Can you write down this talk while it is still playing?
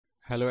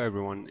Hello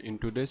everyone, in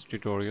today's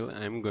tutorial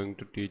I am going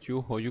to teach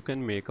you how you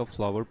can make a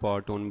flower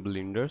pot on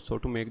Blender. So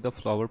to make the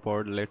flower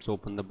pot, let's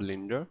open the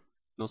Blender.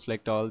 Now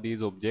select all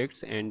these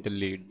objects and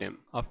delete them.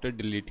 After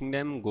deleting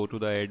them, go to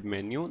the add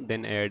menu,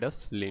 then add a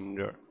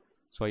cylinder.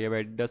 So I have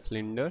added a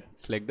cylinder.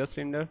 Select the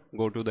cylinder,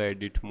 go to the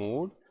edit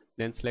mode,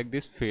 then select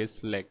this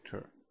face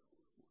selector.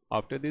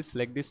 After this,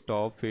 select this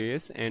top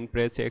face and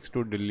press X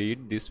to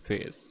delete this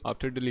face.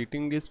 After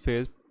deleting this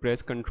face,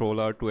 press Ctrl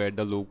R to add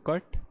the loop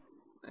cut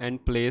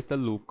and place the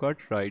loop cut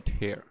right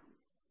here.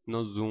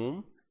 Now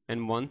zoom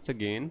and once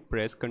again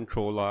press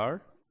Ctrl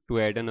R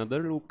to add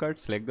another loop cut.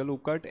 Select the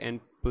loop cut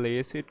and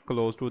place it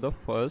close to the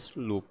first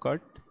loop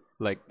cut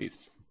like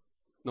this.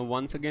 Now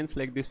once again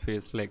select this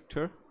face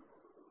selector,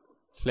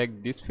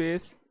 select this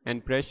face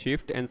and press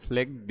shift and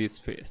select this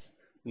face.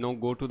 Now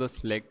go to the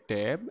select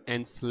tab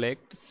and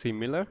select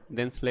similar,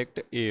 then select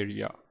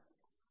area.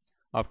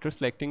 After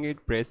selecting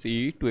it, press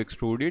E to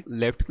extrude it,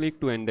 left click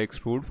to end the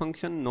extrude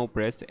function. Now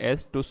press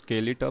S to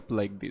scale it up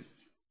like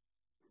this.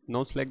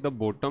 Now select the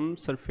bottom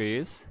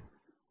surface,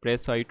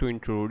 press I to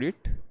intrude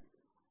it.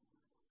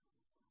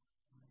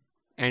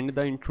 End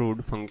the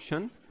intrude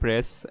function,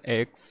 press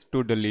X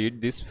to delete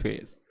this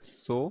face.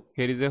 So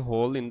here is a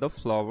hole in the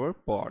flower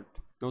pot.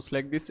 Now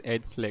select this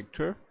edge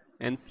selector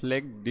and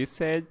select this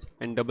edge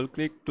and double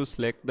click to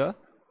select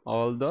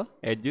all the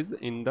edges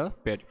in the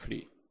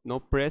periphery. Now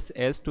press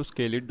S to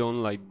scale it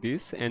down like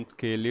this and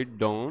scale it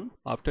down.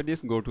 After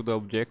this, go to the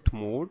object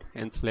mode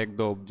and select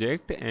the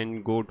object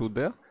and go to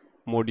the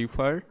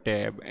modifier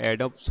tab.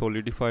 Add up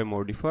solidify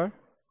modifier.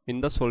 In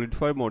the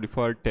solidify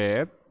modifier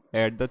tab,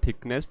 add the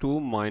thickness to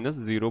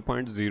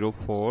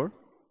 -0.04.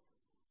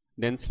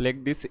 Then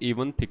select this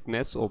even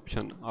thickness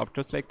option.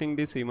 After selecting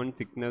this even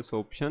thickness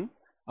option,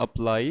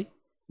 apply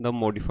the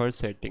modifier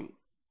setting.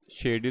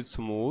 Shade is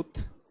smooth.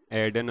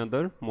 Add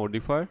another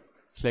modifier.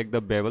 Select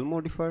the bevel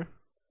modifier.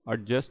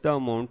 Adjust the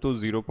amount to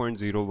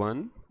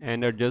 0.01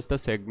 and adjust the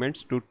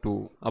segments to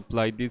 2.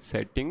 Apply these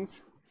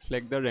settings.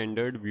 Select the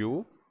rendered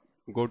view.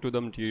 Go to the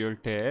material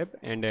tab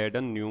and add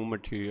a new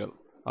material.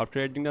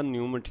 After adding a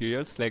new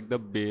material, select the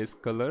base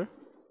color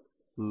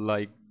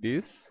like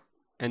this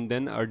and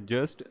then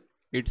adjust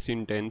its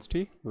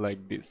intensity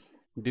like this.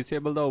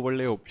 Disable the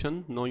overlay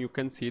option. Now you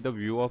can see the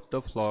view of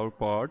the flower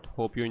pot.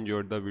 Hope you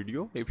enjoyed the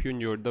video. If you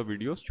enjoyed the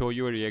video, show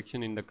your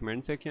reaction in the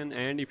comment section,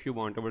 and if you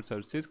want our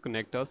services,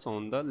 connect us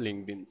on the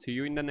LinkedIn. See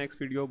you in the next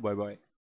video. Bye bye.